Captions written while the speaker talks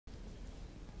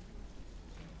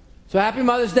So happy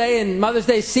Mother's Day, and Mother's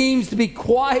Day seems to be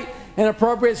quite an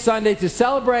appropriate Sunday to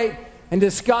celebrate and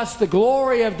discuss the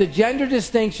glory of the gender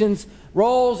distinctions,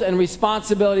 roles, and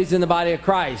responsibilities in the body of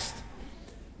Christ.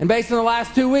 And based on the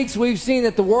last 2 weeks, we've seen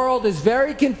that the world is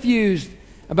very confused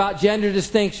about gender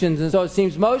distinctions, and so it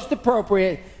seems most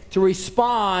appropriate to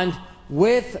respond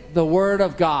with the Word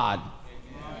of God.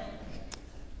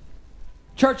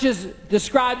 Churches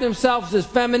describe themselves as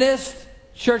feminist.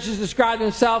 Churches describe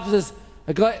themselves as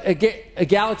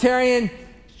egalitarian.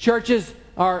 Churches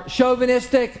are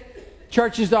chauvinistic.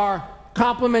 Churches are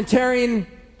complementarian.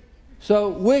 So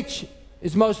which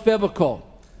is most biblical?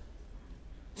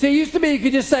 See, it used to be you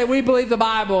could just say, we believe the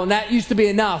Bible, and that used to be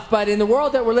enough. But in the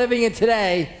world that we're living in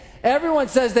today, everyone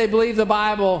says they believe the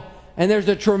Bible, and there's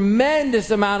a tremendous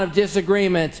amount of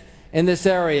disagreement in this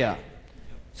area.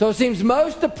 So it seems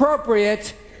most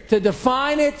appropriate to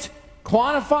define it,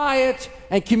 quantify it,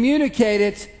 and communicate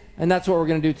it, and that's what we're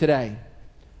going to do today.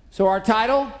 So our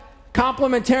title,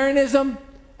 Complementarianism,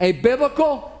 a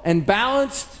biblical and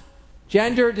balanced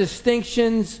gender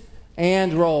distinctions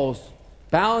and roles.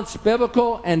 Balanced,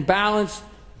 biblical, and balanced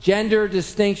gender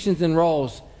distinctions and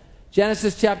roles.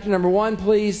 Genesis chapter number 1,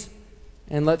 please,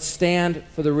 and let's stand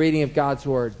for the reading of God's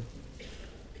Word.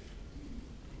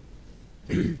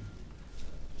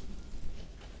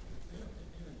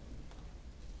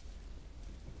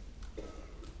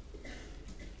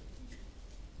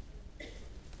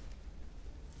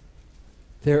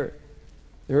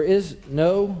 There is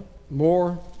no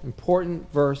more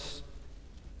important verse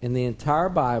in the entire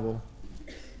Bible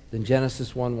than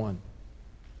Genesis 1:1.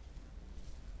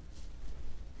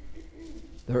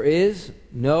 There is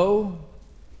no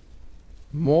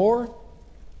more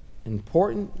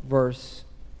important verse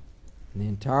in the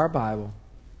entire Bible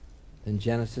than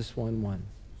Genesis 1:1.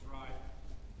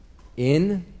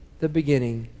 In the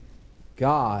beginning,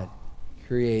 God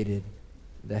created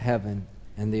the heaven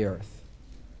and the earth.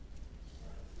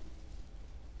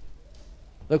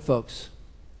 Look, folks,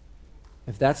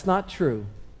 if that's not true,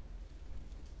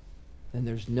 then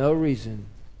there's no reason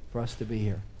for us to be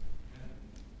here.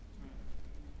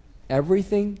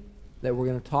 Everything that we're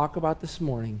going to talk about this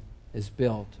morning is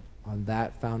built on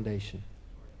that foundation.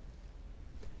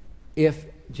 If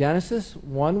Genesis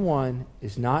 1:1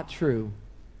 is not true,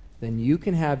 then you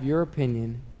can have your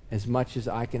opinion as much as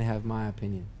I can have my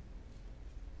opinion.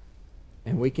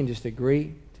 And we can just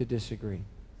agree to disagree.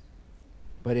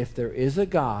 But if there is a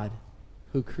God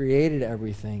who created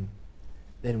everything,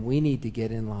 then we need to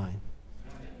get in line.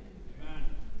 Amen.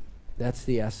 That's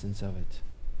the essence of it.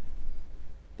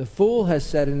 The fool has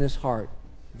said in his heart,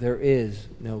 there is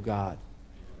no God.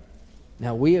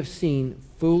 Now we have seen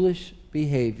foolish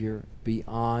behavior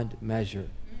beyond measure.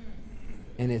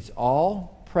 And it's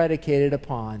all predicated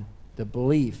upon the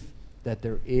belief that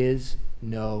there is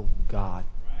no God.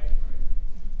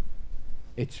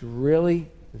 It's really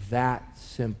that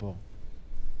simple.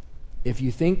 If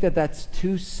you think that that's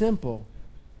too simple,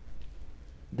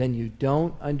 then you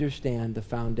don't understand the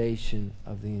foundation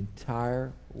of the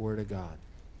entire Word of God.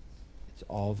 It's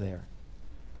all there.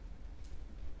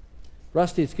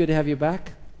 Rusty, it's good to have you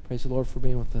back. Praise the Lord for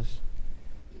being with us.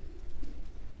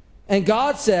 And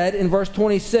God said in verse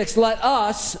 26, let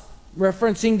us,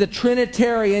 referencing the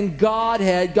Trinitarian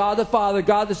Godhead, God the Father,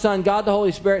 God the Son, God the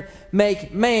Holy Spirit,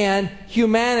 make man,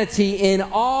 humanity, in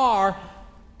our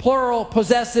plural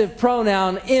possessive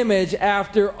pronoun image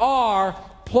after our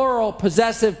plural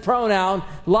possessive pronoun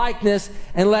likeness,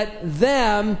 and let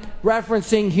them,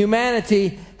 referencing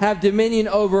humanity, have dominion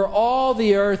over all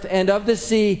the earth and of the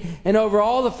sea, and over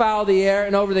all the fowl of the air,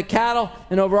 and over the cattle,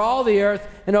 and over all the earth,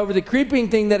 and over the creeping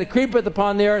thing that creepeth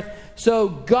upon the earth. So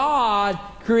God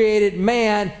created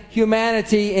man,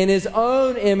 humanity, in his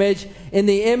own image. In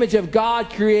the image of God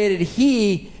created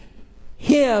he,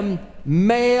 him,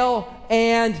 male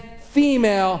and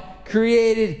female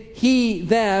created he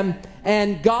them.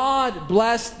 And God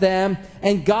blessed them,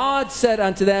 and God said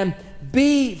unto them,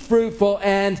 be fruitful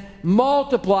and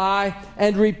multiply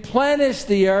and replenish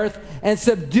the earth and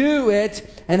subdue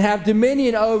it and have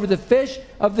dominion over the fish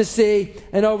of the sea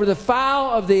and over the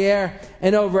fowl of the air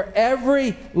and over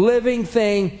every living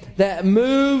thing that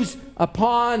moves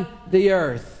upon the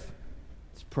earth.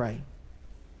 Let's pray.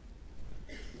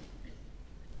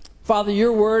 Father,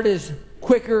 your word is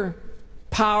quicker,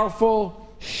 powerful,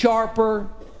 sharper.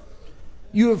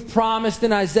 You have promised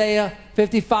in Isaiah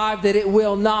 55 that it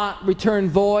will not return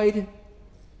void,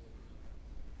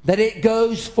 that it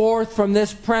goes forth from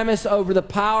this premise over the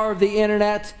power of the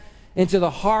internet into the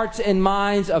hearts and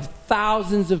minds of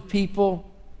thousands of people.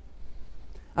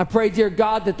 I pray, dear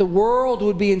God, that the world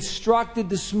would be instructed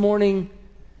this morning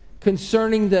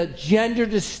concerning the gender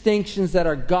distinctions that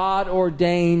are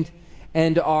God-ordained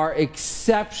and are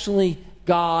exceptionally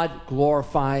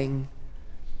God-glorifying.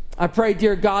 I pray,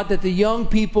 dear God, that the young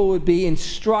people would be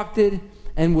instructed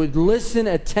and would listen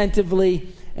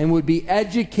attentively and would be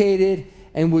educated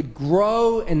and would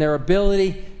grow in their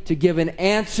ability to give an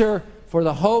answer for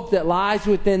the hope that lies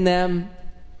within them.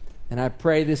 And I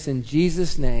pray this in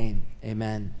Jesus' name.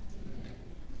 Amen.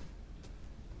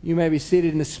 You may be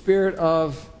seated in the spirit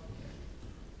of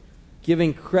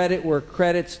giving credit where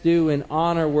credit's due and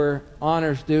honor where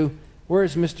honor's due. Where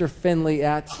is Mr. Finley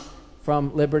at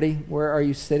from Liberty? Where are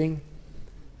you sitting?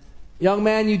 Young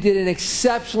man, you did an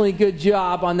exceptionally good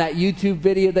job on that YouTube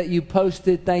video that you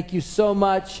posted. Thank you so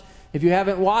much. If you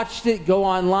haven't watched it, go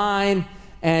online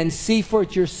and see for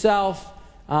it yourself.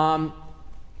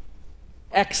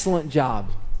 Excellent job.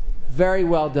 Very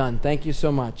well done. Thank you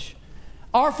so much.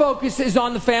 Our focus is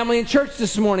on the family and church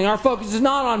this morning. Our focus is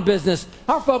not on business.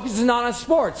 Our focus is not on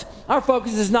sports. Our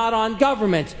focus is not on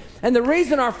government. And the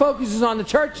reason our focus is on the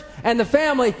church and the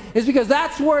family is because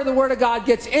that's where the Word of God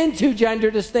gets into gender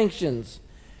distinctions.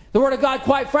 The Word of God,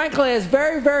 quite frankly, has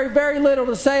very, very, very little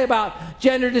to say about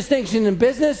gender distinctions in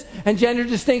business and gender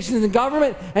distinctions in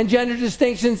government and gender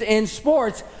distinctions in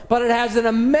sports. But it has an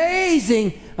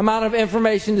amazing amount of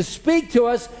information to speak to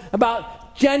us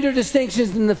about gender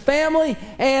distinctions in the family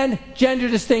and gender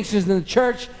distinctions in the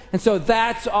church. And so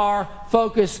that's our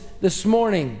focus this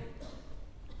morning.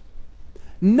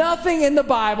 Nothing in the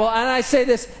Bible, and I say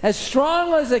this as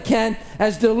strongly as I can,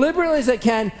 as deliberately as I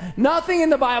can, nothing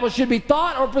in the Bible should be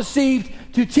thought or perceived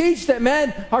to teach that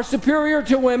men are superior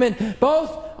to women.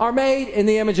 Both are made in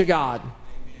the image of God.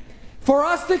 For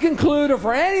us to conclude, or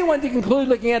for anyone to conclude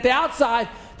looking at the outside,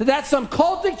 that that's some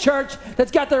cultic church that's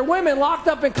got their women locked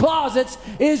up in closets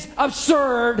is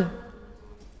absurd.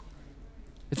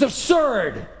 It's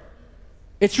absurd.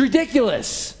 It's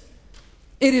ridiculous.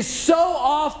 It is so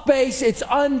off base, it's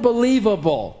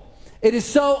unbelievable. It is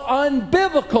so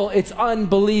unbiblical, it's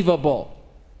unbelievable.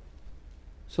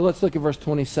 So let's look at verse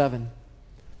 27.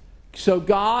 So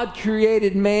God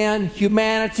created man,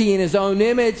 humanity, in his own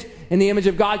image. In the image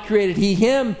of God created he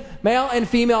him. Male and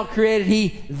female created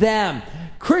he them.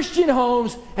 Christian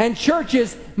homes and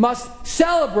churches must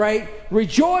celebrate,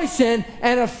 rejoice in,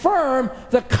 and affirm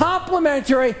the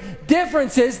complementary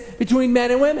differences between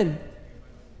men and women.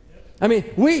 I mean,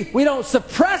 we don't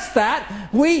suppress that.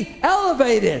 We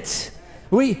elevate it.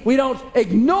 We don't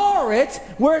ignore it.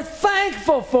 We're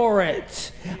thankful for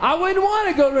it. I wouldn't want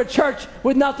to go to a church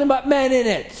with nothing but men in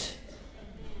it.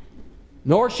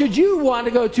 Nor should you want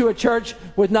to go to a church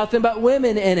with nothing but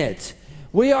women in it.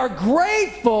 We are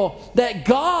grateful that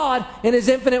God, in his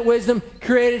infinite wisdom,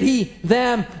 created he,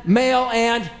 them, male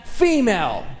and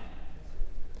female.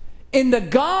 In the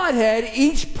Godhead,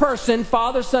 each person,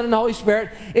 Father, Son, and Holy Spirit,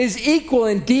 is equal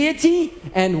in deity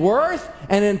and worth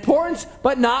and importance,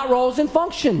 but not roles and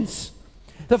functions.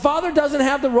 The Father doesn't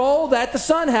have the role that the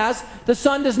Son has. The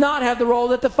Son does not have the role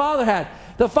that the Father had.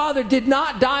 The Father did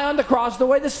not die on the cross the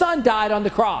way the Son died on the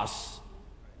cross.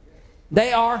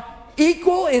 They are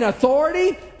equal in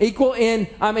authority, equal in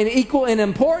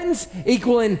importance,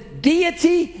 equal in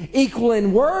deity, equal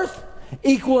in worth,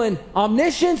 equal in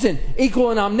omniscience, and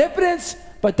equal in omnipotence,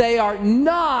 but they are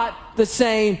not the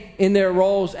same in their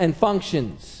roles and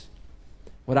functions.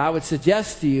 What I would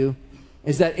suggest to you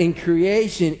is that in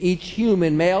creation, each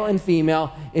human, male and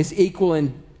female, is equal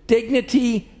in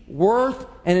dignity, worth,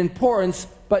 and importance,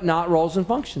 but not roles and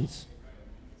functions.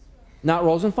 Not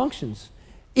roles and functions.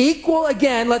 Equal,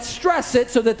 again, let's stress it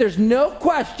so that there's no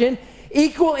question,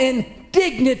 equal in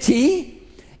dignity,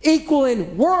 equal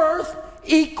in worth,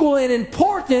 equal in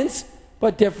importance,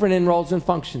 but different in roles and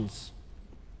functions.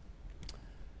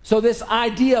 So this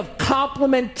idea of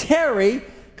complementary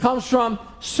comes from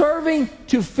serving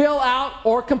to fill out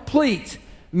or complete,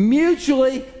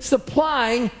 mutually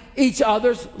supplying each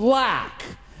other's lack.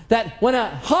 That when a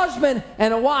husband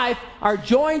and a wife are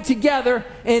joined together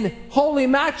in holy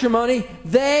matrimony,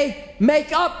 they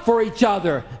make up for each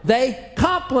other. They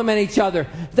complement each other.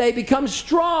 They become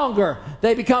stronger.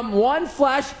 They become one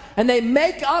flesh, and they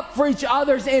make up for each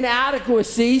other's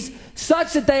inadequacies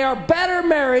such that they are better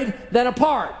married than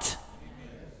apart.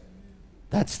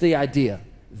 That's the idea.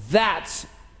 That's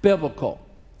biblical.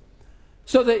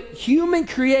 So the human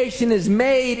creation is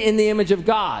made in the image of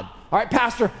God. All right,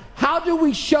 Pastor, how do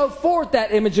we show forth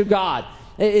that image of God?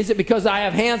 Is it because I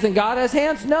have hands and God has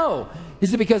hands? No.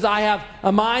 Is it because I have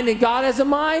a mind and God has a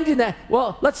mind?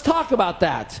 Well, let's talk about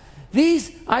that.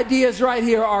 These ideas right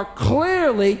here are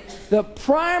clearly the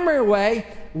primary way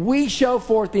we show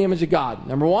forth the image of God.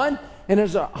 Number one, and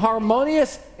there's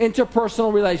harmonious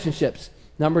interpersonal relationships.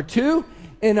 Number 2,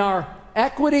 in our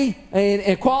equity and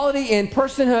equality in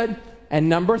personhood. And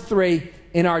number 3,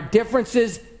 in our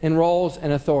differences in roles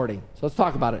and authority. So let's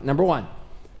talk about it. Number 1.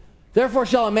 Therefore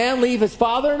shall a man leave his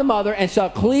father and mother, and shall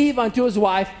cleave unto his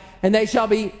wife, and they shall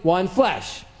be one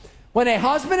flesh. When a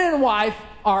husband and wife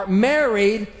are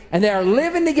married, and they are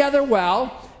living together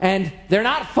well, and they're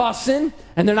not fussing,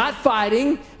 and they're not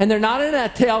fighting, and they're not in a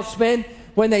tailspin,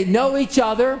 when they know each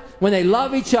other, when they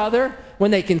love each other, when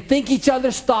they can think each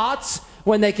other's thoughts,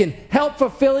 when they can help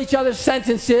fulfill each other's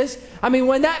sentences. I mean,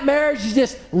 when that marriage is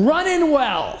just running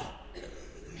well.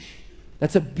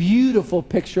 That's a beautiful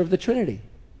picture of the Trinity.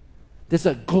 This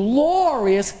is a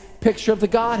glorious picture of the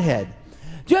Godhead.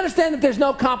 Do you understand that there's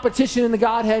no competition in the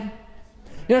Godhead?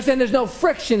 You understand there's no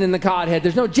friction in the Godhead.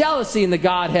 There's no jealousy in the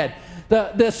Godhead.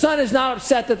 The Son is not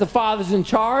upset that the Father's in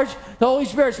charge. The Holy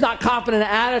Spirit's not confident in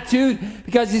attitude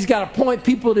because he's got to point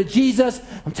people to Jesus.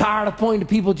 I'm tired of pointing to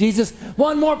people to Jesus.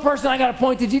 One more person I got to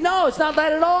point to Jesus. No, it's not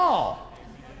that at all.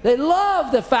 They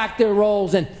love the fact their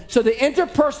roles. And so the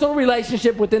interpersonal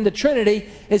relationship within the Trinity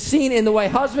is seen in the way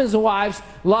husbands and wives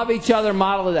love each other,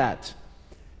 model that.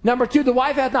 Number 2, the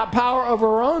wife hath not power over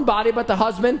her own body, but the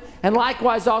husband. And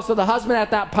likewise also the husband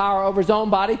hath not power over his own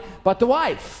body, but the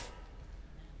wife.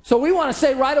 So we want to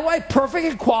say right away,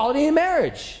 perfect equality in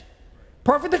marriage.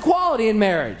 Perfect equality in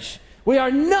marriage. We are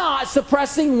not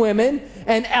suppressing women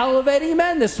and elevating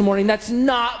men this morning. That's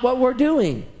not what we're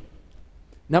doing.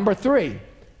 Number 3,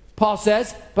 Paul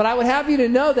says, but I would have you to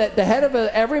know that the head of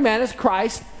every man is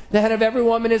Christ, the head of every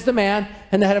woman is the man,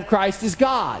 and the head of Christ is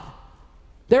God.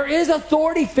 There is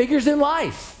authority figures in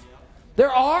life.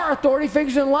 There are authority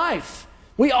figures in life.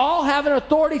 We all have an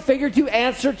authority figure to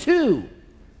answer to.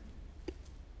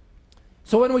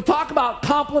 So when we talk about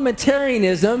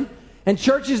complementarianism and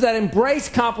churches that embrace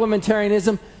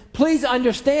complementarianism, please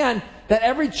understand that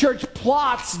every church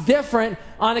plots different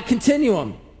on a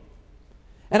continuum.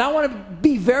 And I want to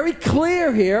be very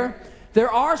clear here.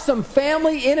 There are some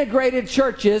family integrated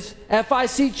churches,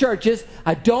 FIC churches.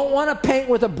 I don't want to paint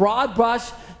with a broad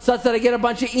brush such that I get a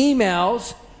bunch of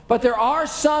emails. But there are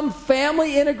some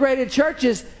family integrated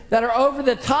churches that are over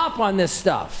the top on this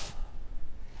stuff.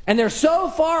 And they're so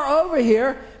far over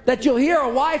here that you'll hear a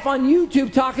wife on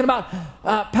YouTube talking about,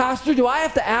 Pastor, do I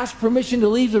have to ask permission to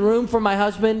leave the room for my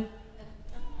husband?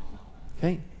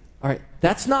 Okay, all right.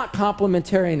 That's not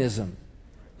complementarianism.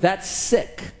 That's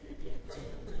sick.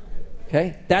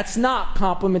 Okay, that's not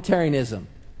complementarianism.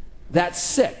 That's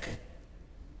sick.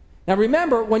 Now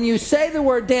remember, when you say the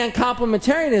word, Dan,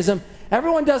 complementarianism,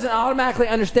 everyone doesn't automatically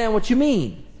understand what you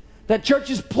mean. That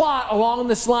churches plot along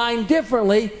this line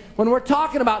differently when we're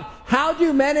talking about how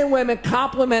do men and women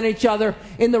complement each other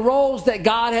in the roles that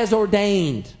God has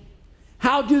ordained.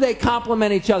 How do they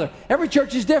complement each other? Every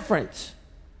church is different.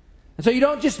 And so you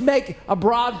don't just make a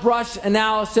broad brush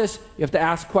analysis. You have to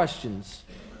ask questions.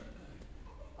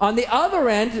 On the other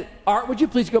end, Art, would you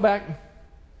please go back?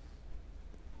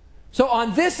 So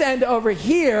on this end over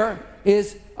here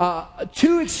is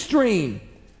too extreme.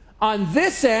 On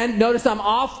this end, notice I'm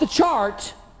off the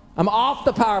chart. I'm off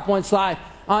the PowerPoint slide.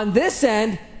 On this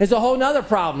end is a whole nother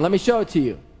problem. Let me show it to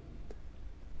you.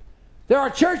 There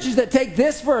are churches that take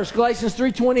this verse, Galatians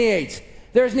 3:28.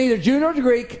 There is neither Jew nor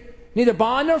Greek, neither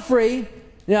bond nor free,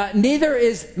 neither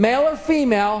is male or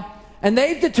female, and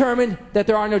they've determined that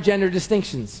there are no gender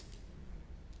distinctions.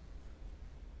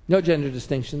 No gender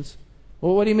distinctions.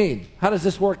 Well, what do you mean? How does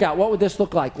this work out? What would this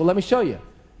look like? Well, let me show you.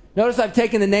 Notice I've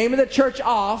taken the name of the church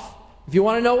off. If you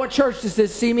want to know what church this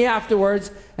is, see me afterwards,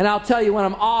 and I'll tell you when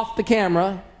I'm off the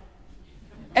camera.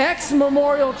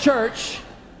 Ex-Memorial Church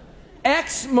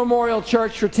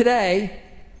for today,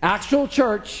 actual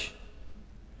church,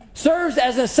 serves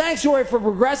as a sanctuary for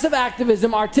progressive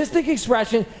activism, artistic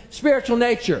expression, spiritual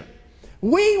nature.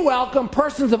 We welcome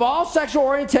persons of all sexual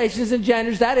orientations and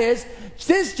genders, that is,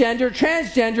 cisgender,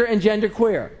 transgender, and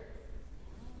genderqueer.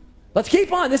 Let's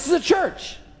keep on. This is a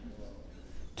church.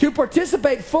 To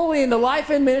participate fully in the life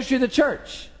and ministry of the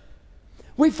church.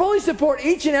 We fully support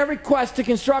each and every quest to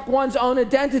construct one's own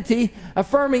identity,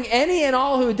 affirming any and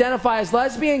all who identify as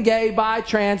lesbian, gay, bi,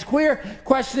 trans, queer,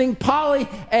 questioning, poly,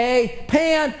 a,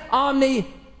 pan, omni,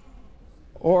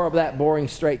 or of that boring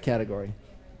straight category.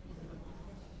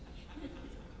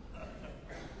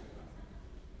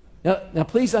 Now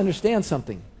please understand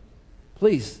something.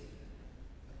 Please.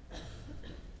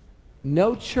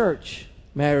 No church,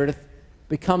 Meredith,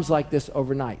 becomes like this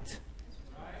overnight.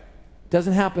 It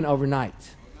doesn't happen overnight.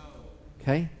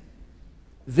 Okay?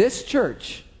 This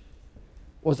church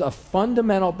was a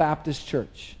fundamental Baptist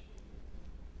church.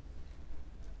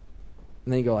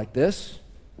 And then you go like this.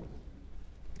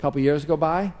 A couple years go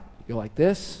by, you go like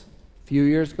this. A few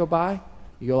years go by,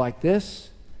 you go like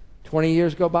this. 20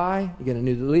 years go by, you get a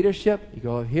new leadership, you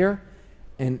go over here,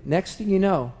 and next thing you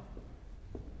know,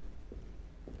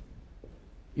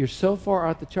 you're so far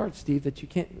out the chart, Steve, that you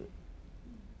can't.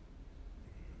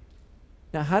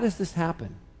 Now, how does this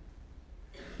happen?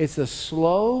 It's a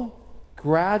slow,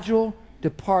 gradual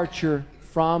departure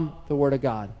from the Word of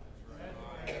God.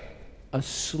 A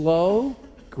slow,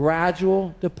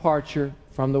 gradual departure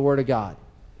from the Word of God.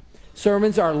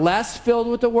 Sermons are less filled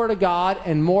with the Word of God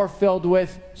and more filled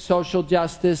with social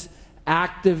justice,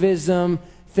 activism,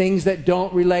 things that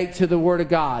don't relate to the Word of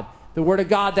God. The Word of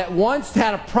God that once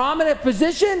had a prominent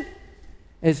position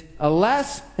is a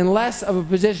less and less of a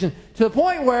position, to the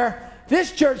point where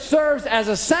this church serves as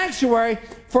a sanctuary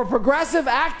for progressive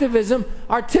activism,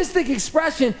 artistic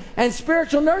expression, and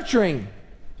spiritual nurturing.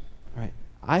 All right.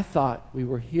 I thought we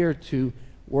were here to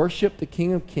worship the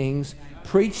King of Kings,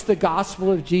 preach the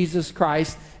gospel of Jesus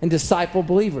Christ, and disciple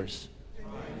believers.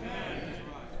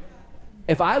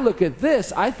 If I look at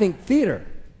this, I think theater.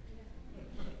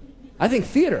 I think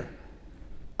theater.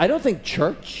 I don't think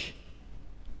church.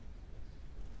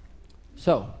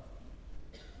 So,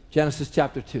 Genesis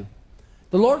chapter 2.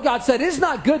 The Lord God said, "It is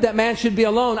not good that man should be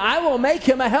alone. I will make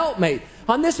him a helpmate."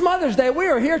 On this Mother's Day, we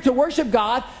are here to worship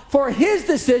God for His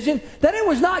decision that it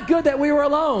was not good that we were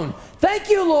alone. Thank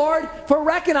you, Lord, for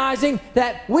recognizing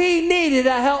that we needed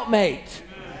a helpmate.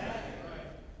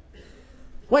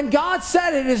 When God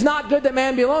said it is not good that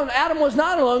man be alone, Adam was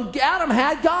not alone. Adam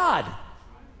had God.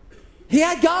 He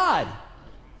had God.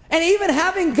 And even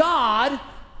having God,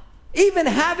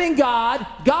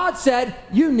 God said,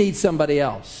 "You need somebody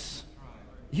else.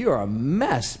 You're a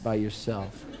mess by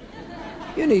yourself.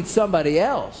 You need somebody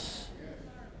else."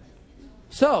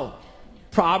 So,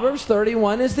 Proverbs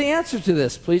 31 is the answer to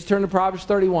this. Please turn to Proverbs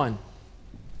 31.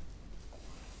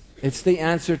 It's the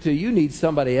answer to you need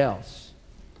somebody else.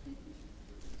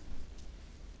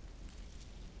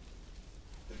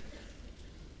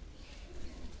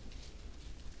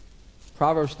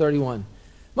 Proverbs 31.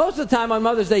 Most of the time on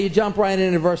Mother's Day, you jump right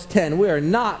into verse 10. We are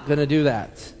not going to do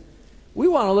that. We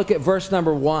want to look at verse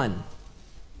number 1.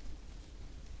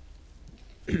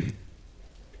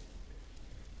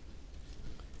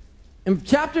 In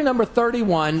chapter number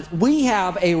 31, we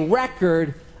have a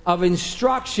record of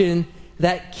instruction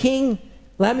that King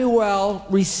Lemuel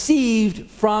received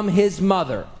from his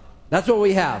mother. That's what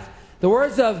we have. The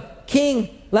words of King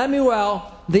Lemuel,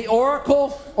 the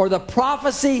oracle or the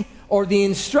prophecy or the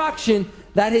instruction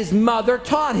that his mother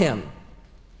taught him.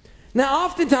 Now,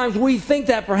 oftentimes we think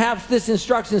that perhaps this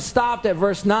instruction stopped at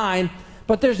verse 9,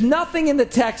 but there's nothing in the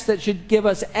text that should give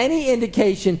us any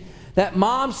indication that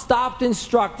mom stopped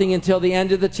instructing until the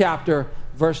end of the chapter,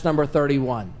 verse number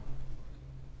 31.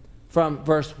 From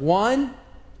verse 1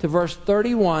 to verse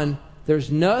 31, there's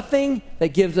nothing that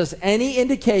gives us any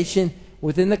indication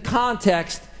within the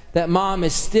context that mom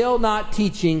is still not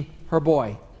teaching her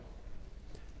boy.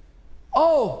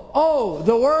 Oh,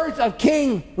 the words of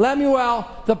King Lemuel,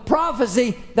 the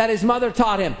prophecy that his mother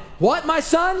taught him. What, my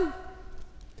son?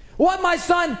 What, my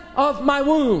son of my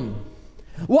womb?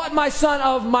 What, my son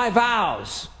of my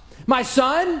vows? My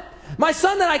son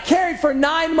that I carried for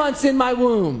 9 months in my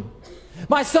womb.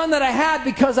 My son that I had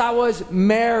because I was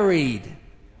married.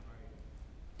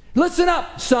 Listen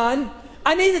up, son.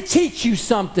 I need to teach you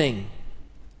something.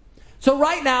 So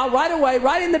right now, right away,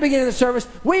 right in the beginning of the service,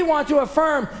 we want to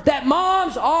affirm that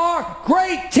moms are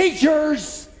great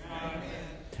teachers.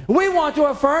 We want to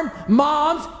affirm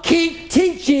moms keep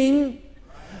teaching.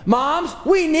 Moms,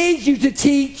 we need you to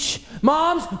teach.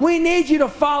 Moms, we need you to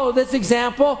follow this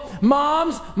example.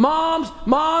 Moms,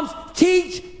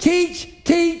 teach, teach,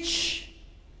 teach.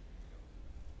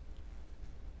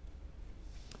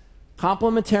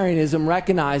 Complementarianism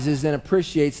recognizes and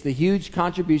appreciates the huge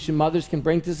contribution mothers can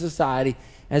bring to society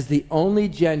as the only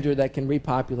gender that can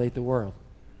repopulate the world.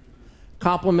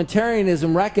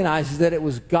 Complementarianism recognizes that it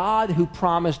was God who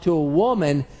promised to a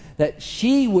woman that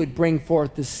she would bring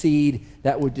forth the seed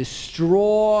that would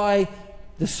destroy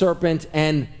the serpent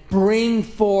and bring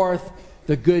forth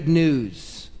the good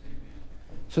news.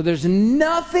 So there's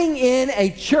nothing in a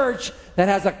church that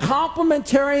has a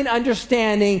complementarian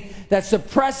understanding that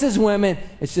suppresses women.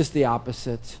 It's just the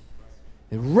opposite.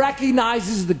 It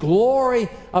recognizes the glory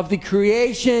of the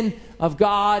creation of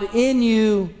God in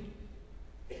you.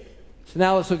 So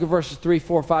now let's look at verses 3,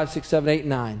 4, 5, 6, 7, 8, and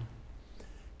 9.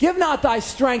 Give not thy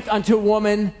strength unto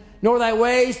woman, nor thy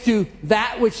ways to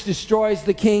that which destroys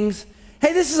the kings.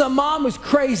 Hey, this is a mom who's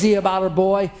crazy about her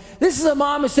boy. This is a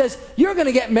mom who says, you're going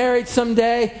to get married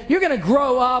someday. You're going to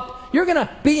grow up. You're going to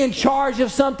be in charge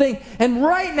of something. And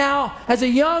right now, as a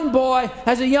young boy,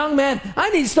 as a young man, I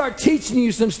need to start teaching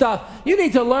you some stuff. You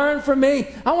need to learn from me.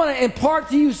 I want to impart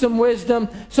to you some wisdom.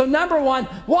 So number one,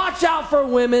 watch out for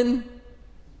women.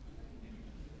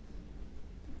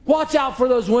 Watch out for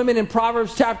those women in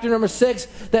Proverbs chapter number 6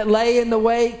 that lay in the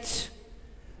wait.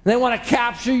 They want to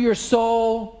capture your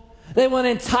soul. They want to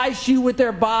entice you with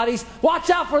their bodies. Watch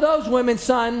out for those women,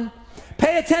 son.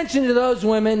 Pay attention to those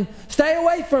women. Stay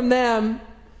away from them.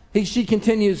 She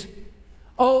continues,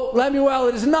 oh, Lemuel,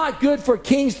 it is not good for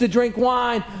kings to drink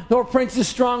wine, nor princes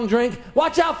strong drink.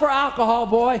 Watch out for alcohol,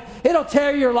 boy. It'll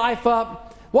tear your life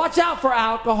up. Watch out for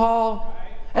alcohol.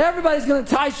 Everybody's going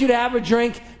to entice you to have a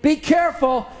drink. Be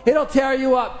careful. It'll tear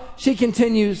you up. She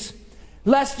continues,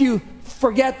 lest you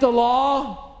forget the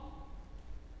law.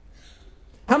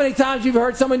 How many times you've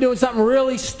heard someone doing something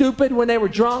really stupid when they were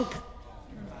drunk?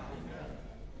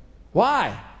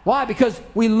 Why? Why? Because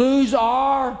we lose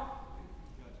our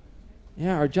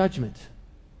judgment.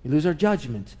 We lose our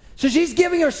judgment. So she's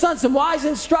giving her son some wise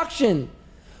instruction.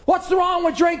 What's wrong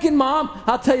with drinking, Mom?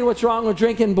 I'll tell you what's wrong with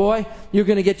drinking, boy. You're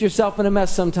going to get yourself in a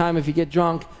mess sometime if you get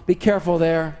drunk. Be careful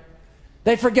there.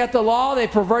 They forget the law. They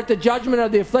pervert the judgment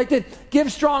of the afflicted. Give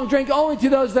strong drink only to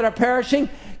those that are perishing.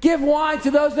 Give wine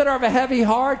to those that are of a heavy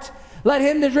heart. Let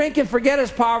him to drink and forget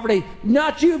his poverty.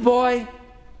 Not you, boy.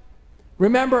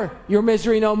 Remember your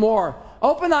misery no more.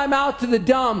 Open thy mouth to the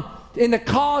dumb in the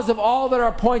cause of all that are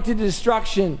appointed to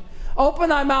destruction. Open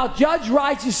thy mouth, judge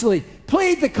righteously.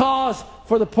 Plead the cause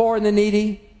for the poor and the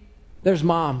needy. There's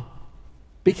Mom.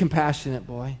 Be compassionate,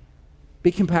 boy.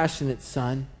 Be compassionate,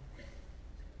 son.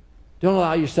 Don't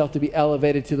allow yourself to be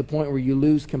elevated to the point where you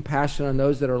lose compassion on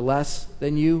those that are less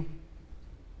than you.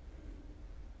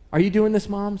 Are you doing this,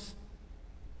 moms?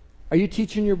 Are you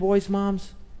teaching your boys,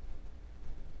 moms?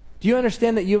 Do you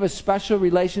understand that you have a special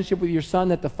relationship with your son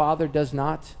that the father does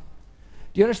not?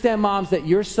 Do you understand, moms, that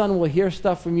your son will hear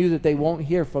stuff from you that they won't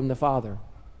hear from the father?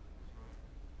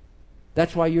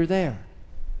 That's why you're there.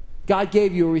 God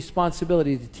gave you a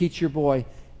responsibility to teach your boy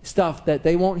stuff that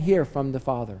they won't hear from the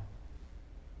father.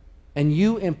 And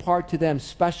you impart to them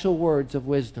special words of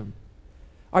wisdom.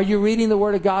 Are you reading the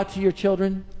Word of God to your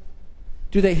children?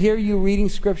 Do they hear you reading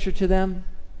Scripture to them?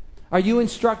 Are you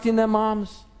instructing them,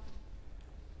 moms?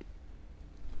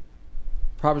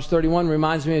 Proverbs 31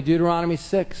 reminds me of Deuteronomy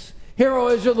 6. Hear, O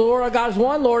Israel, the Lord our God is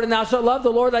one Lord, and thou shalt love the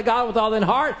Lord thy God with all thine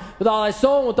heart, with all thy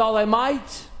soul, and with all thy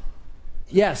might.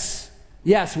 Yes,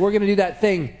 we're going to do that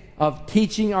thing of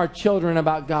teaching our children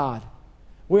about God.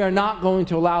 We are not going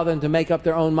to allow them to make up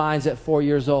their own minds at 4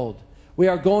 years old. We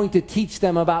are going to teach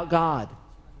them about God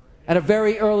at a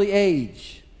very early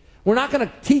age. We're not going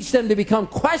to teach them to become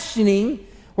questioning.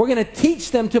 We're going to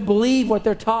teach them to believe what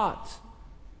they're taught.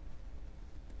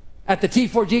 At the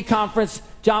T4G conference,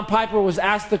 John Piper was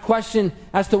asked the question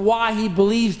as to why he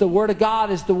believes the Word of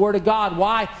God is the Word of God,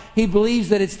 why he believes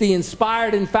that it's the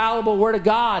inspired, infallible Word of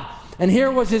God. And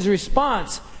here was his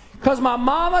response. Because my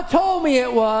mama told me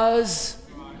it was.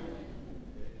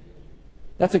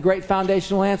 That's a great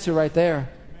foundational answer right there.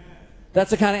 That's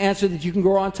the kind of answer that you can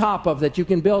grow on top of, that you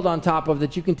can build on top of,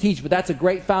 that you can teach. But that's a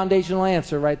great foundational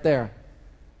answer right there.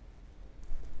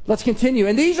 Let's continue.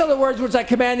 And these are the words which I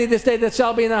command thee this day, that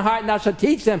shall be in thy heart, and thou shalt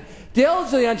teach them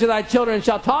diligently unto thy children, and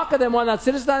shalt talk of them when thou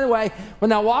sittest on the way, when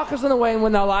thou walkest on the way, and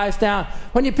when thou liest down.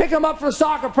 When you pick them up for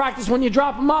soccer practice, when you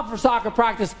drop them off for soccer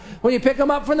practice, when you pick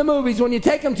them up from the movies, when you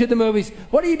take them to the movies.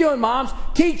 What are you doing, moms?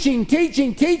 Teaching,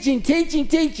 teaching, teaching, teaching,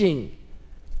 teaching.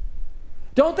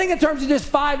 Don't think in terms of just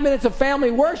 5 minutes of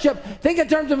family worship. Think in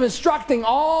terms of instructing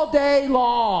all day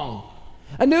long.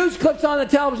 A news clip's on the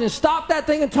television. Stop that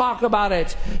thing and talk about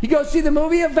it. You go see the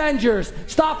movie Avengers.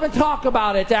 Stop and talk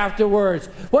about it afterwards.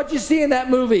 What you see in that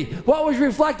movie? What was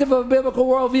reflective of a biblical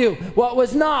worldview? What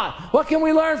was not? What can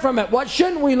we learn from it? What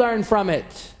shouldn't we learn from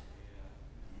it?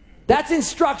 That's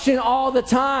instruction all the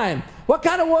time. What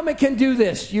kind of woman can do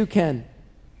this? You can.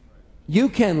 You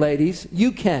can, ladies.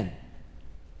 You can.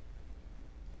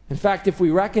 In fact, if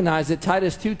we recognize it,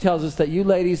 Titus 2 tells us that you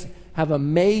ladies have a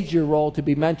major role to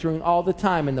be mentoring all the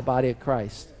time in the body of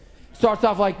Christ. Starts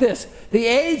off like this. The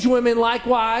aged women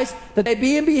likewise, that they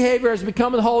be in behavior as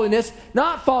becometh holiness,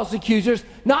 not false accusers,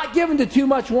 not given to too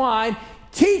much wine,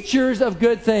 teachers of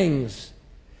good things.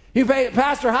 You say,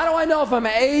 Pastor, how do I know if I'm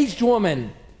an aged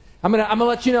woman? I'm gonna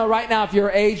let you know right now if you're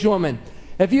an aged woman.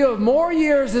 If you have more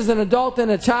years as an adult than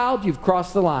a child, you've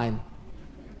crossed the line.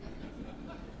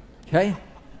 Okay?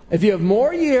 If you have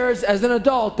more years as an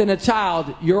adult than a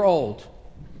child, you're old.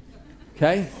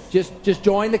 Okay? Just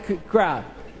join the crowd.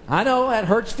 I know that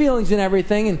hurts feelings and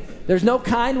everything, and there's no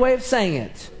kind way of saying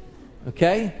it.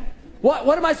 Okay?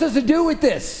 What am I supposed to do with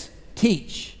this?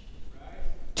 Teach.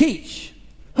 Teach.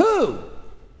 Who?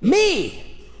 Me.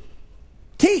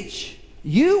 Teach.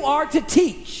 You are to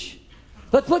teach.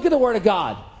 Let's look at the Word of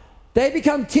God. They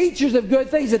become teachers of good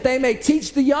things that they may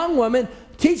teach the young woman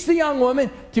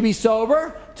to be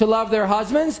sober, to love their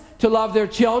husbands, to love their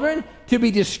children, to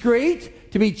be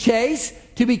discreet, to be chaste,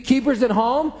 to be keepers at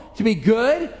home, to be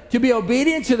good, to be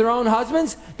obedient to their own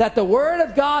husbands, that the word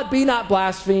of God be not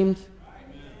blasphemed.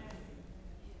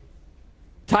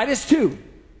 Titus 2.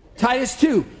 Titus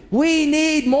 2. We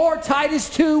need more Titus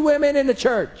 2 women in the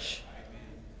church.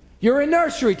 You're in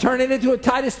nursery, turn it into a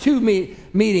Titus 2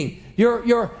 meeting.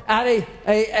 You're at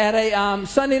a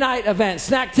Sunday night event,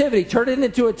 Snacktivity, turn it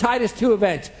into a Titus 2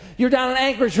 event. You're down in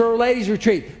Anchorage for a ladies'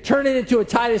 retreat, turn it into a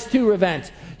Titus 2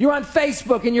 event. You're on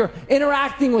Facebook and you're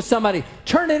interacting with somebody,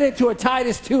 turn it into a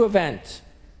Titus 2 event.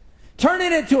 Turn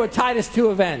it into a Titus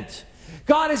 2 event.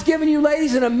 God has given you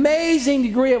ladies an amazing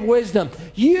degree of wisdom.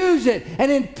 Use it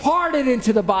and impart it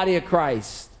into the body of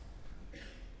Christ.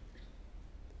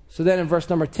 So then in verse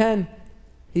number 10,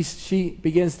 she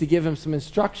begins to give him some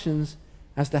instructions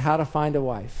as to how to find a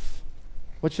wife.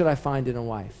 What should I find in a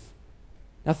wife?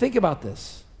 Now think about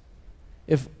this.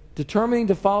 If determining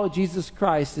to follow Jesus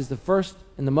Christ is the first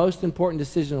and the most important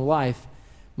decision of life,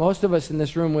 most of us in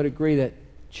this room would agree that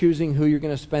choosing who you're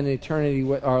going to spend an eternity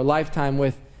with, or a lifetime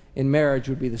with in marriage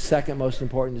would be the second most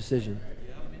important decision.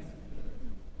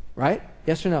 Right?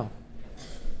 Yes or no?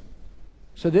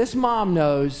 So this mom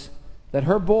knows that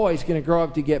her boy's going to grow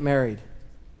up to get married.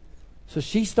 So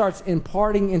she starts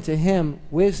imparting into him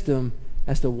wisdom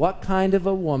as to what kind of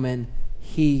a woman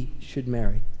he should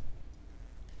marry.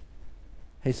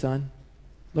 Hey son,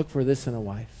 look for this in a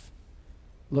wife.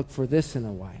 Look for this in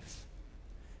a wife.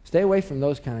 Stay away from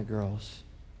those kind of girls.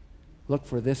 Look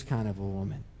for this kind of a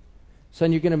woman.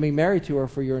 Son, you're going to be married to her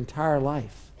for your entire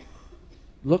life.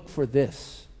 Look for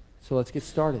this. So let's get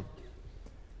started.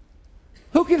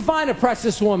 Who can find a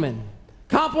precious woman?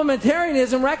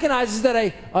 Complementarianism recognizes that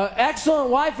an excellent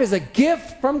wife is a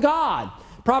gift from God.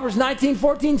 Proverbs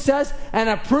 19:14 says, and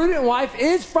a prudent wife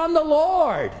is from the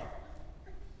Lord.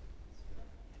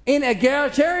 In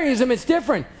egalitarianism, it's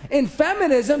different. In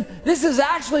feminism, this is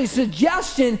actually a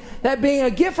suggestion that being a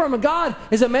gift from God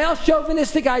is a male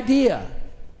chauvinistic idea.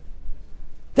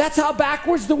 That's how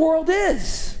backwards the world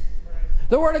is.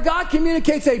 The Word of God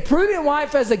communicates a prudent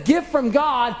wife as a gift from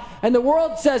God, and the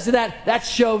world says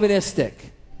that's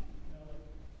chauvinistic.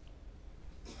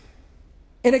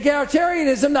 In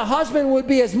egalitarianism, the husband would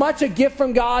be as much a gift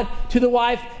from God to the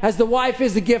wife as the wife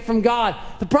is a gift from God.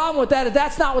 The problem with that is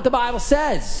that's not what the Bible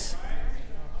says.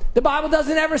 The Bible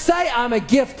doesn't ever say, I'm a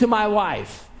gift to my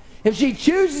wife. If she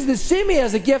chooses to see me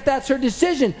as a gift, that's her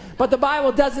decision. But the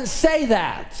Bible doesn't say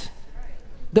that.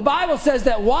 The Bible says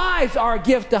that wives are a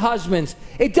gift to husbands.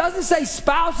 It doesn't say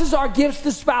spouses are gifts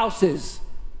to spouses.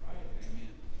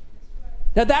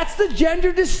 Now that's the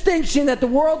gender distinction that the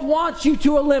world wants you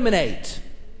to eliminate.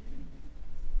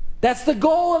 That's the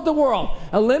goal of the world.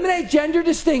 Eliminate gender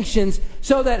distinctions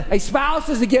so that a spouse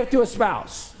is a gift to a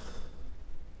spouse.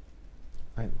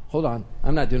 All right, hold on.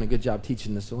 I'm not doing a good job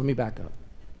teaching this, so let me back up.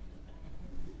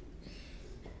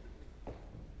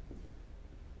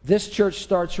 This church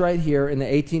starts right here in the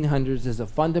 1800s as a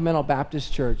fundamental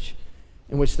Baptist church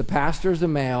in which the pastor is a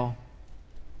male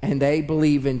and they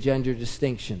believe in gender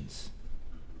distinctions.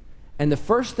 And the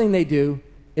first thing they do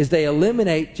is they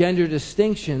eliminate gender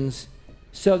distinctions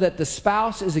so that the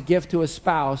spouse is a gift to a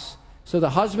spouse, so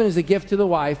the husband is a gift to the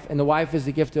wife and the wife is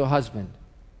a gift to a husband.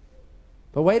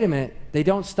 But wait a minute, they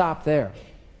don't stop there.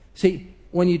 See,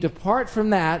 when you depart from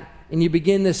that and you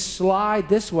begin this slide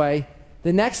this way,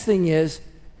 the next thing is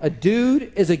a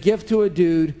dude is a gift to a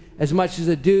dude as much as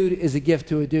a dude is a gift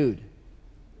to a dude.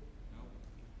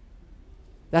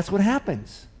 That's what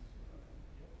happens.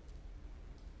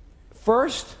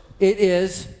 First, it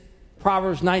is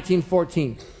Proverbs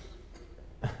 19:14.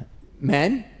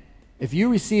 Men, if you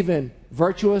receive a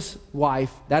virtuous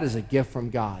wife, that is a gift from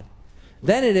God.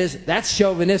 Then it is, that's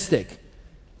chauvinistic.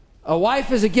 A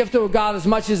wife is a gift to a God as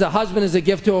much as a husband is a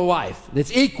gift to a wife.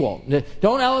 It's equal.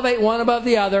 Don't elevate one above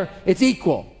the other. It's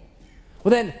equal.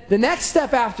 Well, then the next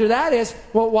step after that is,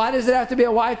 well, why does it have to be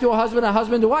a wife to a husband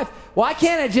to a wife? Why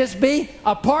can't it just be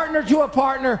a partner to a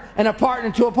partner and a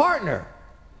partner to a partner?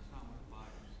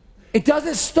 It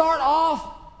doesn't start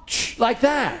off like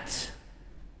that.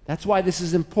 That's why this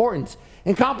is important.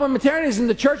 In complementarianism,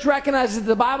 the church recognizes that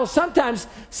the Bible sometimes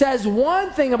says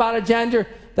one thing about a gender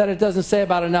that it doesn't say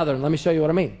about another. Let me show you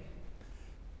what I mean.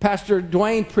 Pastor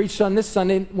Dwayne preached on this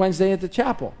Wednesday at the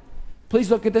chapel. Please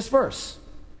look at this verse.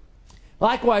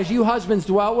 Likewise, you husbands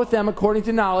dwell with them according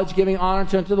to knowledge, giving honor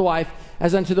unto the wife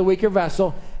as unto the weaker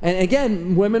vessel. And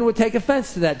again, women would take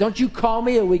offense to that. Don't you call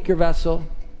me a weaker vessel?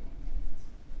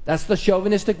 That's the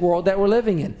chauvinistic world that we're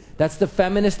living in. That's the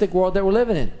feministic world that we're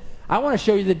living in. I want to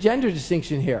show you the gender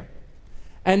distinction here.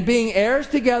 And being heirs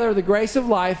together of the grace of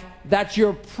life, that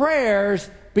your prayers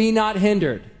be not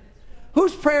hindered.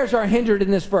 Whose prayers are hindered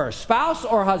in this verse? Spouse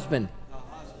or husband?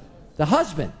 The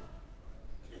husband.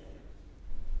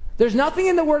 There's nothing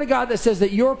in the Word of God that says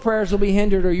that your prayers will be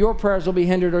hindered, or your prayers will be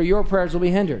hindered, or your prayers will be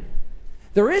hindered.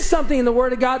 There is something in the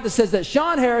Word of God that says that,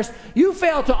 Sean Harris, you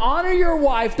fail to honor your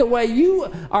wife the way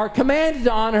you are commanded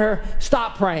to honor her.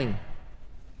 Stop praying.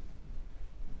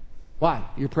 Why?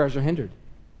 Your prayers are hindered.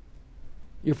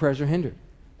 Your prayers are hindered.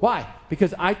 Why?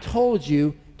 Because I told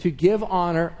you to give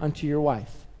honor unto your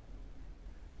wife.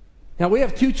 Now, we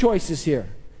have two choices here.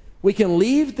 We can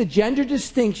leave the gender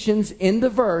distinctions in the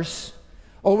verse,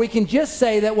 or we can just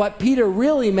say that what Peter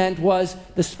really meant was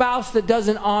the spouse that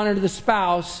doesn't honor the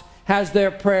spouse has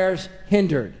their prayers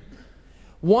hindered.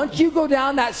 Once you go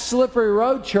down that slippery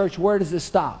road, church, where does it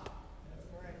stop?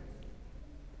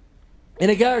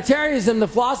 In egalitarianism, the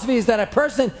philosophy is that a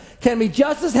person can be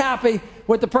just as happy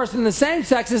with the person in the same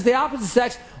sex as the opposite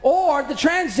sex, or the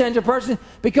transgender person,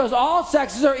 because all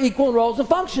sexes are equal in roles and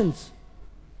functions.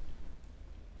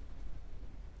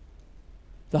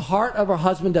 The heart of her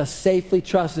husband does safely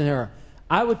trust in her.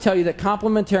 I would tell you that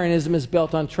complementarianism is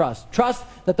built on trust. Trust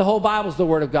that the whole Bible is the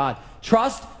Word of God.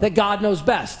 Trust that God knows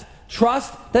best.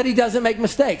 Trust that He doesn't make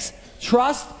mistakes.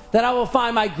 Trust that I will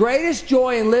find my greatest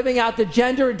joy in living out the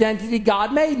gender identity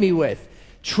God made me with.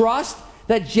 Trust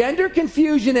that gender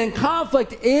confusion and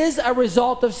conflict is a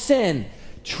result of sin.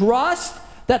 Trust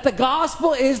that the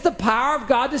gospel is the power of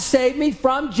God to save me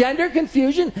from gender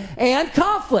confusion and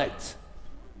conflict.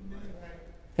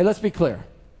 Hey, let's be clear.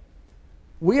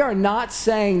 We are not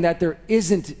saying that there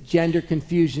isn't gender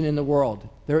confusion in the world.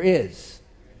 There is.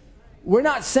 We're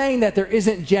not saying that there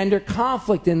isn't gender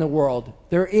conflict in the world.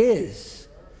 There is.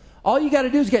 All you got to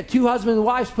do is get two husbands and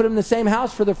wives, put them in the same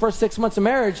house for the first 6 months of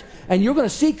marriage, and you're going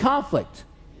to see conflict.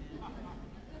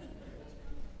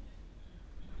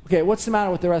 Okay, what's the matter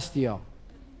with the rest of y'all?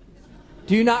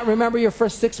 Do you not remember your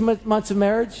first 6 months of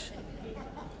marriage?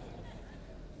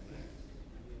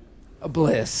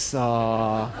 Bliss.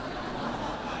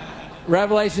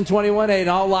 Revelation 21:8, and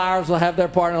all liars will have their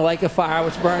part in a lake of fire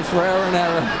which burns forever and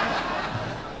ever.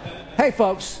 Hey,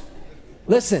 folks,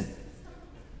 listen.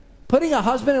 Putting a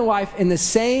husband and wife in the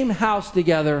same house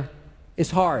together is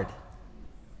hard.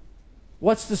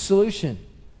 What's the solution?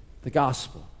 The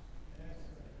gospel.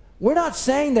 We're not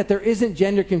saying that there isn't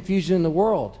gender confusion in the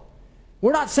world.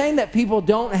 We're not saying that people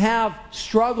don't have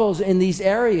struggles in these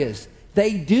areas.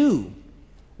 They do.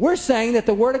 We're saying that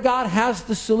the Word of God has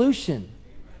the solution.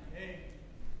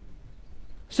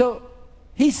 So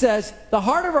he says, the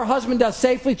heart of her husband does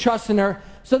safely trust in her,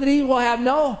 so that he will have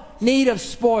no need of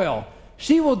spoil.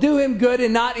 She will do him good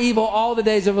and not evil all the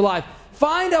days of her life.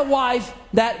 Find a wife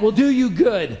that will do you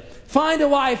good. Find a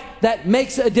wife that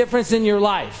makes a difference in your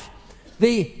life.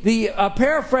 The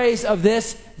paraphrase of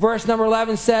this, verse number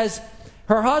 11 says,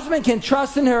 her husband can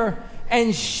trust in her,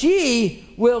 and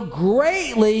she will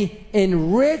greatly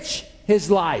enrich his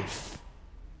life.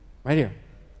 Right here.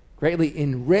 Greatly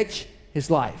enrich his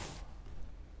life.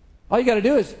 All you got to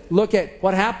do is look at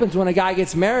what happens when a guy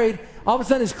gets married. All of a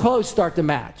sudden his clothes start to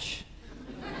match.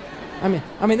 I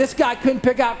mean, this guy couldn't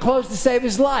pick out clothes to save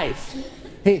his life.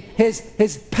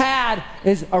 His pad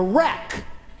is a wreck.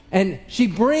 And she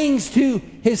brings to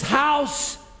his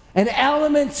house an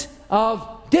element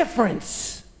of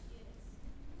difference.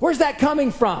 Where's that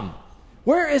coming from?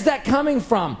 Where is that coming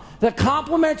from? The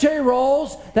complementary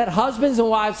roles that husbands and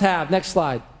wives have. Next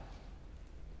slide.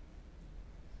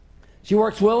 She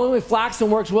works willingly with flax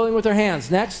and works willingly with her hands.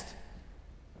 Next.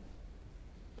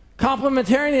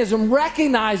 Complementarianism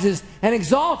recognizes and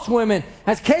exalts women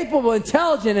as capable,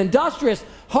 intelligent, industrious,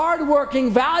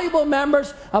 hardworking, valuable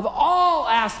members of all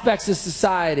aspects of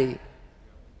society.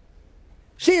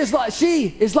 She is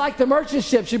like the merchant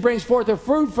ship. She brings forth her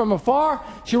fruit from afar.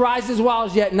 She rises while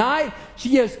it's yet night. She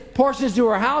gives portions to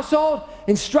her household,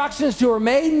 instructions to her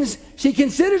maidens. She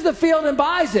considers the field and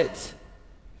buys it.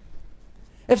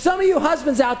 If some of you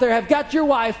husbands out there have got your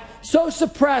wife so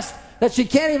suppressed that she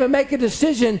can't even make a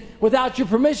decision without your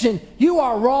permission, you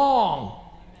are wrong.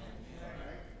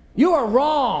 You are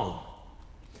wrong.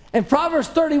 In Proverbs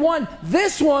 31,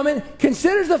 this woman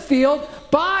considers the field,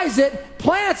 buys it,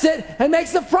 plants it, and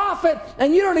makes a profit,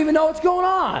 and you don't even know what's going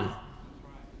on.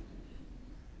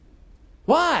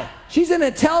 Why? She's an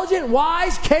intelligent,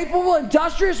 wise, capable,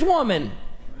 industrious woman.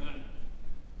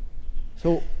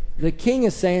 So the king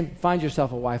is saying, find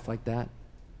yourself a wife like that.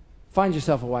 Find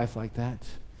yourself a wife like that.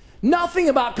 Nothing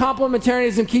about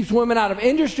complementarianism keeps women out of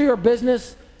industry or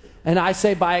business, and I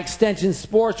say by extension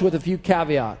sports, with a few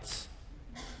caveats.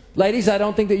 Ladies, I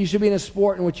don't think that you should be in a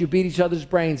sport in which you beat each other's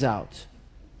brains out.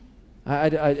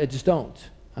 I just don't.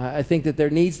 I think that there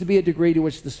needs to be a degree to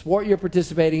which the sport you're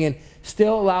participating in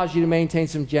still allows you to maintain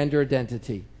some gender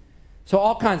identity. So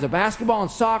all kinds of basketball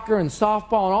and soccer and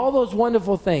softball and all those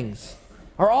wonderful things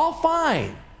are all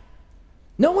fine.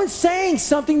 No one's saying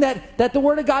something that the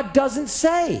Word of God doesn't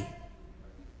say.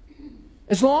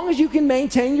 As long as you can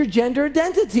maintain your gender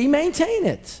identity, maintain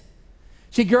it.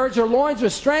 She girds her loins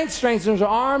with strength, strengthens her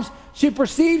arms. She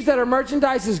perceives that her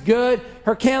merchandise is good.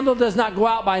 Her candle does not go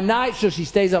out by night, so she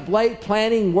stays up late,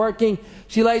 planning, working.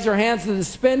 She lays her hands to the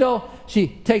spindle. She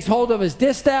takes hold of his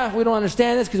distaff. We don't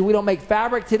understand this because we don't make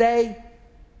fabric today.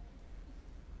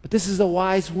 But this is a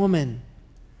wise woman.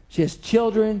 She has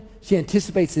children. She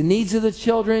anticipates the needs of the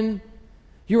children.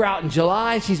 You're out in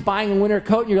July, and she's buying a winter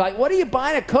coat, and you're like, what are you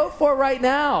buying a coat for right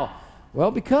now?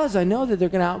 Well, because I know that they're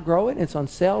going to outgrow it, and it's on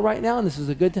sale right now, and this is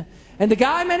a good time. And the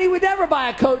guy, man, he would never buy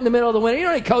a coat in the middle of the winter. You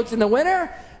don't need coats in the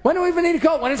winter. When do we even need a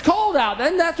coat? When it's cold out.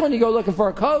 Then that's when you go looking for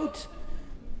a coat.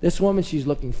 This woman, she's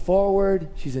looking forward.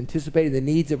 She's anticipating the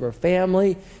needs of her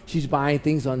family. She's buying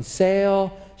things on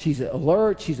sale. She's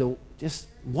alert. She's just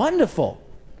wonderful.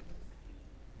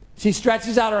 She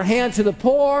stretches out her hand to the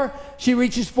poor. She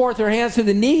reaches forth her hands to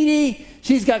the needy.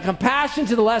 She's got compassion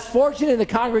to the less fortunate in the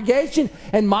congregation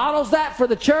and models that for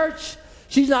the church.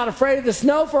 She's not afraid of the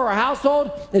snow, for her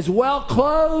household is well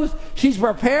clothed. She's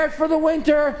prepared for the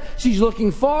winter. She's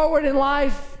looking forward in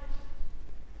life.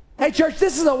 Hey, church,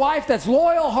 this is a wife that's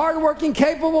loyal, hardworking,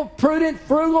 capable, prudent,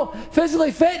 frugal,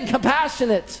 physically fit, and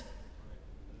compassionate.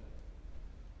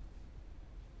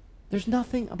 There's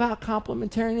nothing about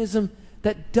complementarianism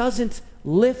that doesn't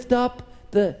lift up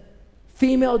the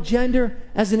female gender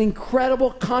as an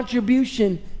incredible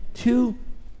contribution to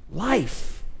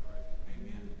life.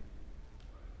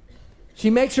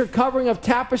 She makes her covering of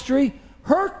tapestry.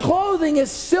 Her clothing is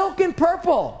silk and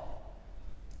purple.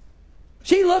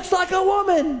 She looks like a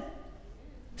woman.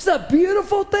 It's a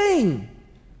beautiful thing.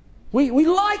 We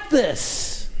like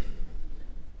this.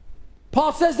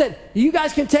 Paul says that you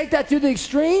guys can take that to the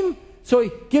extreme. So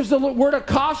he gives the word of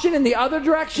caution in the other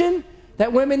direction,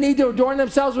 that women need to adorn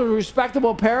themselves with respectable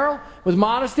apparel, with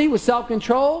modesty, with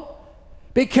self-control.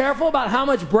 Be careful about how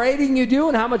much braiding you do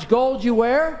and how much gold you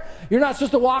wear. You're not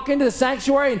supposed to walk into the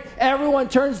sanctuary and everyone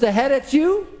turns their head at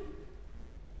you.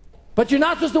 But you're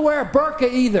not supposed to wear a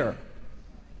burqa either.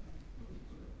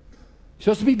 You're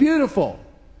supposed to be beautiful.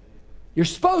 You're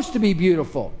supposed to be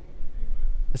beautiful.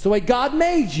 That's the way God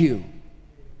made you.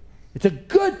 It's a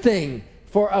good thing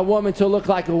for a woman to look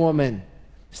like a woman.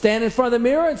 Stand in front of the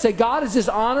mirror and say, God, is this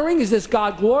honoring? Is this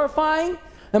God glorifying?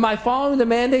 Am I following the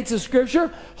mandates of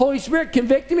Scripture? Holy Spirit,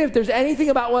 convict me if there's anything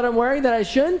about what I'm wearing that I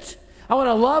shouldn't. I want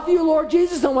to love you, Lord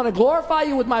Jesus. I want to glorify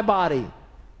you with my body.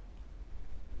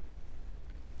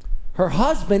 Her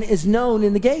husband is known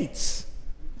in the gates.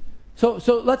 So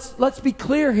let's be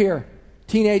clear here.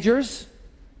 Teenagers,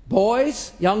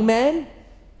 boys, young men,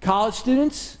 college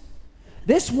students.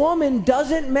 This woman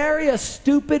doesn't marry a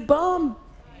stupid bum.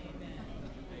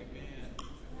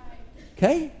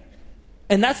 Okay?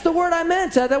 And that's the word I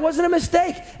meant. That wasn't a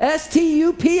mistake.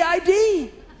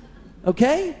 S-T-U-P-I-D.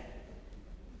 Okay?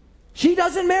 She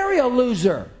doesn't marry a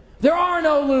loser. There are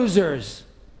no losers.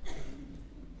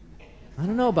 I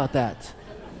don't know about that.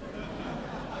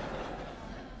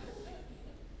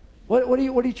 What are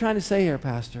you trying to say here,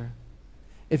 Pastor?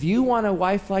 If you want a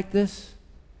wife like this,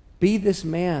 be this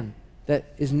man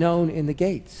that is known in the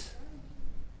gates.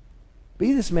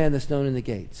 Be this man that's known in the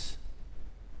gates.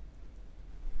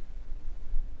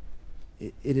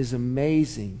 It is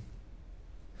amazing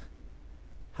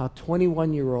how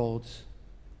 21-year-olds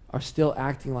are still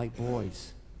acting like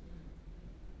boys.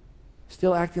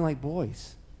 Still acting like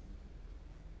boys.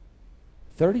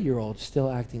 30-year-olds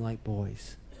still acting like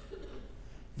boys.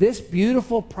 This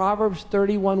beautiful Proverbs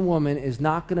 31 woman is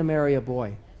not going to marry a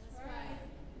boy.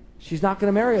 She's not going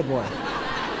to marry a boy.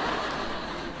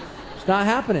 It's not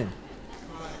happening.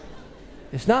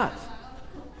 It's not.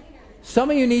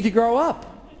 Some of you need to grow up.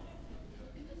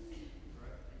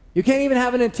 You can't even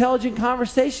have an intelligent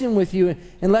conversation with you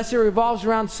unless it revolves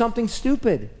around something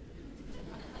stupid.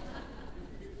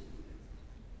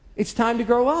 It's time to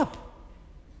grow up.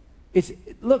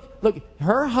 Look,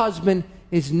 her husband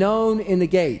is known in the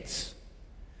gates.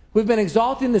 We've been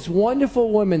exalting this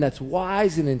wonderful woman that's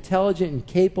wise and intelligent and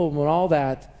capable and all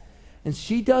that, and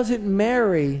she doesn't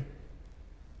marry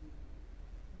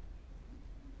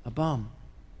a bum.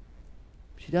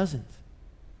 She doesn't.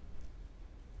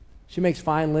 She makes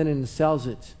fine linen and sells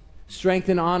it. Strength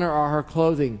and honor are her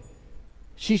clothing.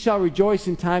 She shall rejoice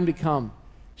in time to come.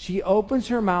 She opens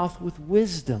her mouth with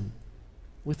wisdom.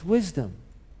 With wisdom.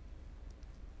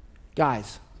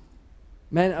 Guys,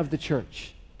 men of the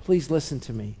church, please listen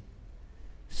to me.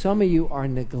 Some of you are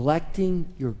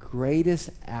neglecting your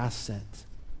greatest asset.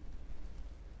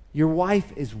 Your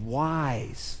wife is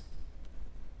wise.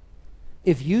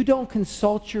 If you don't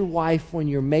consult your wife when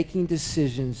you're making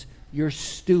decisions, you're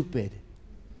stupid.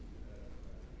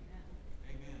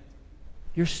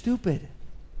 You're stupid.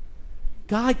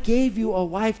 God gave you a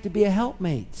wife to be a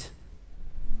helpmate.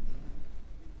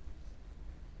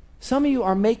 Some of you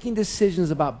are making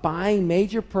decisions about buying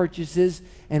major purchases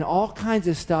and all kinds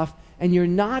of stuff, and you're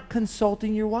not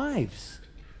consulting your wives.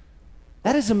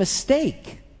 That is a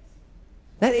mistake.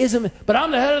 But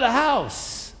I'm the head of the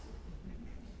house.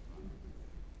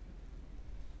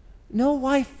 No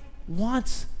wife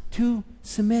wants to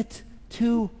submit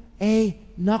to a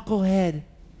knucklehead.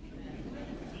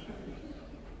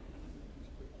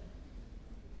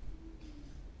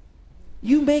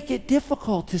 You make it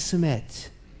difficult to submit.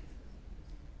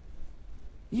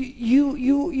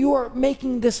 You are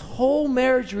making this whole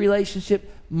marriage relationship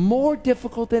more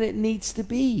difficult than it needs to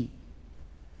be.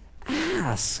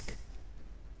 Ask.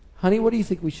 Honey, what do you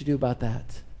think we should do about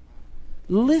that?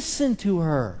 Listen to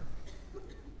her.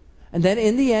 And then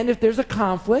in the end, if there's a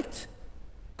conflict,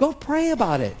 go pray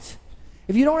about it.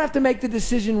 If you don't have to make the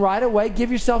decision right away,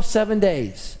 give yourself 7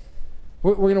 days.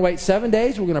 We're going to wait 7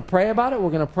 days. We're going to pray about it. We're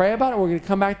going to pray about it. We're going to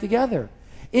come back together.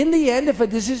 In the end, if a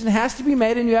decision has to be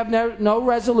made and you have no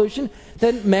resolution,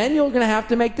 then men, you're going to have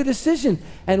to make the decision.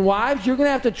 And wives, you're going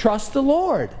to have to trust the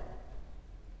Lord.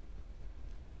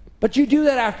 But you do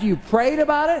that after you've prayed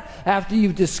about it, after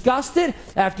you've discussed it,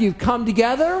 after you've come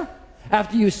together,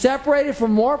 after you've separated for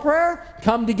more prayer,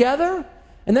 come together,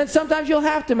 and then sometimes you'll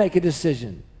have to make a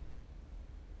decision.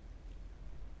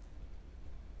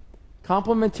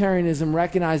 Complementarianism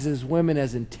recognizes women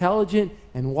as intelligent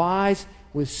and wise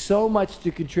with so much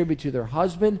to contribute to their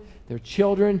husband, their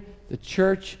children, the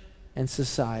church, and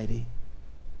society.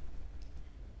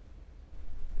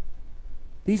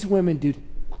 These women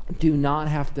do not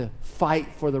have to fight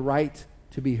for the right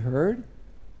to be heard.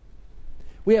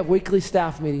 We have weekly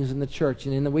staff meetings in the church,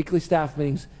 and in the weekly staff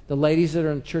meetings, the ladies that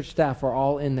are in church staff are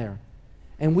all in there.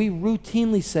 And we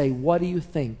routinely say, what do you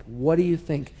think? What do you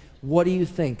think? What do you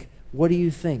think? What do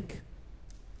you think?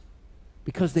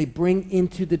 Because they bring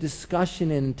into the discussion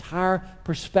an entire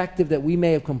perspective that we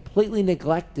may have completely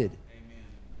neglected. Amen.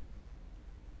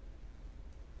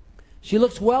 She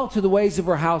looks well to the ways of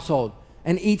her household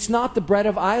and eats not the bread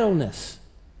of idleness.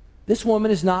 This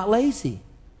woman is not lazy.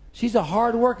 She's a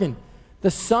hard-working.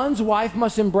 The son's wife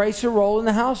must embrace her role in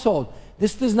the household.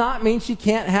 This does not mean she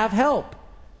can't have help,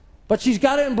 but she's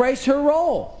got to embrace her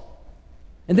role.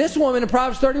 And this woman in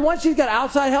Proverbs 31, she's got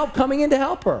outside help coming in to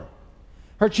help her.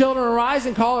 Her children arise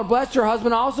and call her blessed. Her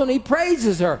husband also, and he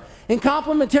praises her. In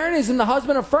complementarianism, the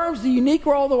husband affirms the unique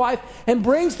role of the wife and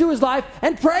brings to his life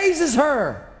and praises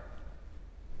her.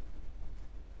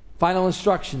 Final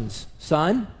instructions.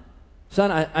 Son,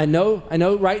 I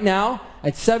know right now,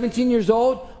 at 17 years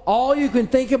old, all you can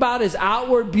think about is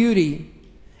outward beauty.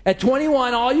 At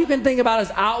 21, all you can think about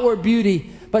is outward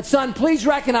beauty. But son, please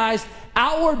recognize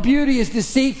outward beauty is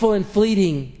deceitful and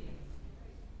fleeting.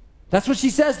 That's what she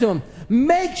says to him.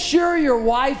 Make sure your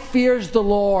wife fears the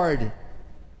Lord.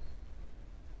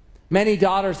 Many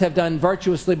daughters have done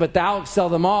virtuously, but thou excel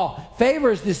them all.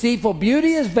 Favor is deceitful,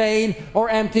 beauty is vain or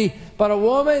empty, but a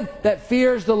woman that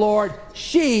fears the Lord,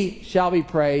 she shall be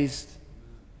praised.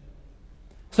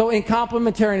 So in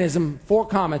complementarianism, 4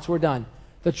 comments, we're done.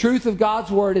 The truth of God's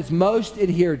word is most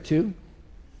adhered to.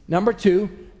 Number 2,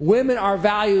 women are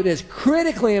valued as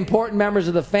critically important members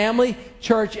of the family,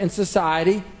 church, and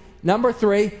society. Number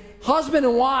 3, husband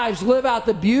and wives live out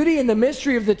the beauty and the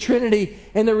mystery of the Trinity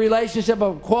in the relationship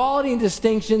of equality and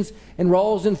distinctions and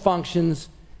roles and functions.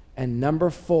 And number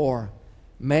 4,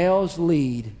 males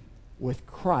lead with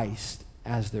Christ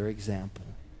as their example.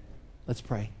 Let's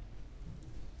pray.